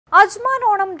Ajman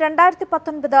Onam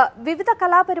 2019 വിവിധ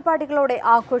കലാപരിപാടികളോടെ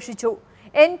ആഘോഷിച്ചു.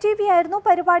 NTV ആയിരുന്നു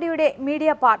പരിപാടിയുടെ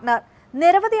മീഡിയ പാർട്ണർ.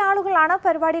 നിരവധി ആളുകളാണ്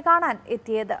പരിപാടി കാണാൻ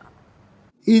എത്തിയത്.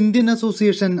 ഇന്ത്യൻ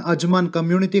അസോസിയേഷൻ അജ്മാൻ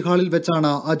കമ്മ്യൂണിറ്റി ഹാളിൽ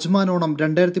വെച്ചാണ് അജ്മാൻ ഓണം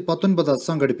 2019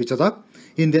 സംഘടിപ്പിച്ചത്.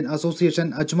 Indian association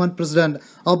Ajman president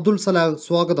Abdul Salah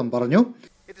സ്വാഗതം പറഞ്ഞു.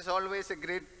 It is always a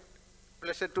great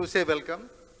pleasure to say welcome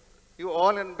you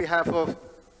all on behalf of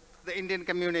the Indian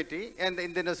community and the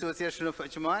Indian Association of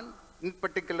Ajman, in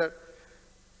particular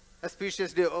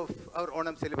auspicious day of our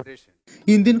Onam celebration.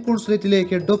 Indian കോൺസുലേറ്റിലെ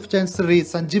head of ചാൻസലറി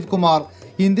Sanjeev Kumar,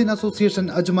 Indian association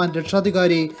Ajman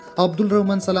രക്ഷാധികാരി അബ്ദുൾ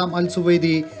റഹ്മാൻ സലാം അൽ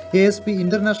സുവൈദി, ASP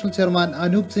international chairman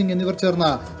Anoop Singh എന്നിവർ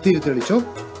ചേർന്ന് തിരിതെളിച്ചു.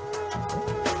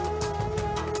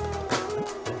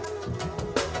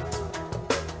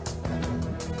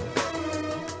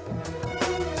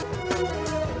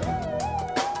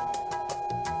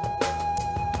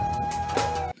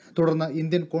 തുടർന്ന്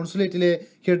Indian കോൺസുലേറ്റിലെ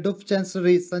head of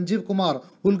ചാൻസലറി Sanjeev Kumar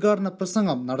ഉദ്ഘാടന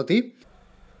പ്രസംഗം നടത്തി.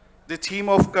 The theme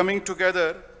of coming together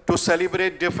to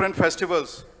celebrate different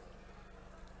festivals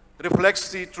reflects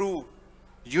the true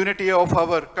unity of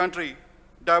our country,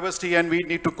 diversity, and we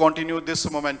need to continue this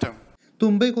momentum.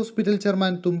 തുമ്പൈ hospital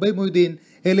chairman തുമ്പൈ Moideen,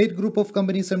 elite group of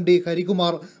companies MD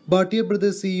Harikumar, Bhatia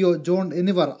brothers CEO John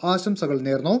എന്നിവർ ആശംസകൾ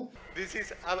നേർന്നു. This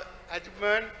is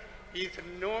Ajman is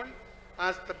known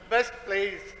as the best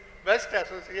place, best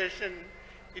association.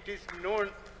 It is known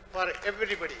for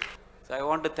everybody. So I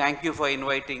want to thank you for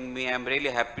inviting me. I am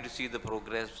really happy to see the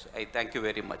progress. I thank you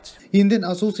very much. Indian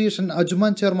association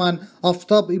Ajman chairman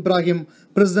Aftab Ibrahim,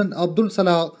 president Abdul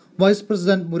Salah, vice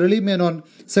president Murali Menon,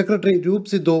 secretary Roop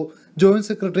Sidhu, joint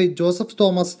secretary Joseph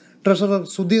Thomas, treasurer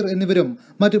Sudheer എന്നിവരും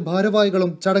മറ്റ്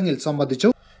ഭാരവാഹികളും ചടങ്ങിൽ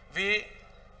സംബന്ധിച്ചു. We,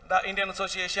 the Indian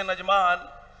Association Ajman,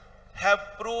 have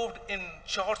proved in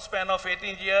short span of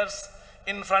 18 years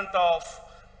in front of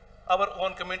our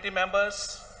own community members,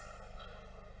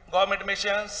 government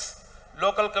missions,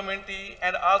 local community,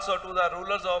 and also to the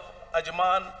rulers of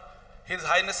Ajman, His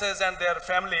Highnesses and their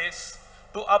families,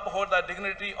 to uphold the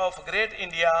dignity of great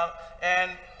India and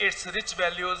its rich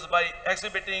values by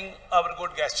exhibiting our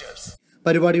good gestures.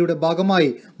 പരിപാടിയുടെ ഭാഗമായി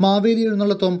മാവേലി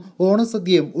എഴുന്നള്ളത്തും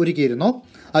ഓണസദ്യയും ഒരുക്കിയിരുന്നു.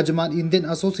 Ajman Indian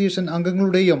association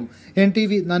അംഗങ്ങളുടെയും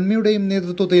NTV നന്മയുടെയും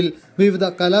നേതൃത്വത്തിൽ വിവിധ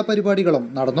കലാപരിപാടികളും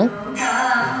നടന്നു.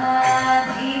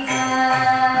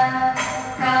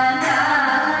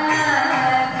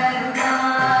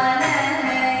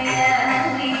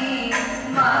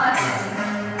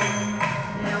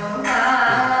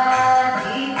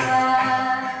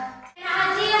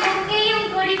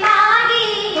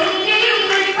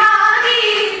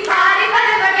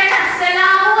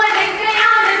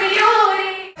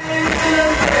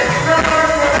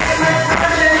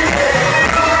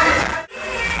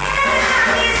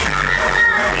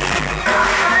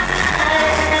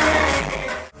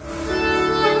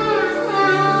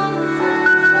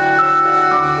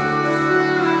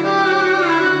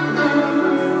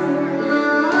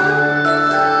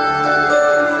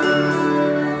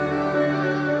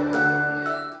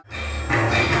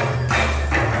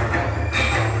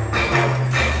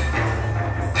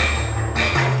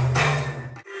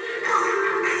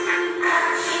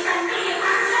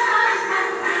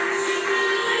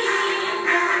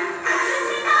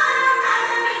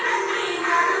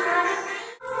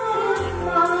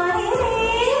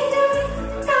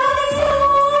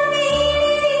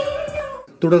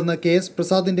 തുടർന്ന് KS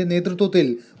പ്രസാദിന്റെ നേതൃത്വത്തിൽ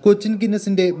കൊച്ചിൻ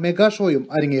ഗിന്നസിന്റെ മെഗാ ഷോയും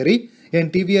അരങ്ങേറി.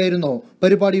 NTV ആയിരുന്നു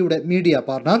പരിപാടിയുടെ മീഡിയ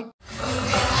പാർട്ണർ.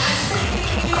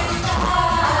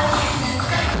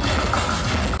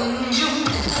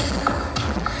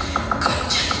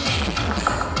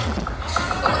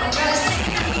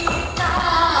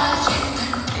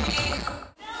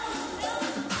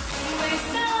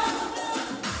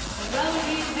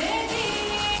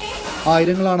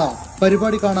 ആയിരങ്ങളാണ്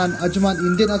പരിപാടി കാണാൻ അജ്മാൻ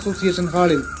ഇന്ത്യൻ അസോസിയേഷൻ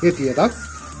ഹാളിൽ എത്തിയത്.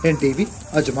 NTV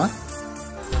Ajman.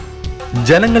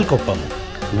 ജനങ്ങൾക്കൊപ്പം,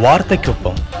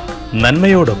 വാർത്തയ്ക്കൊപ്പം,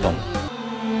 നന്മയോടൊപ്പം.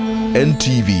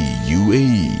 NTV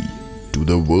UAE to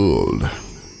the world.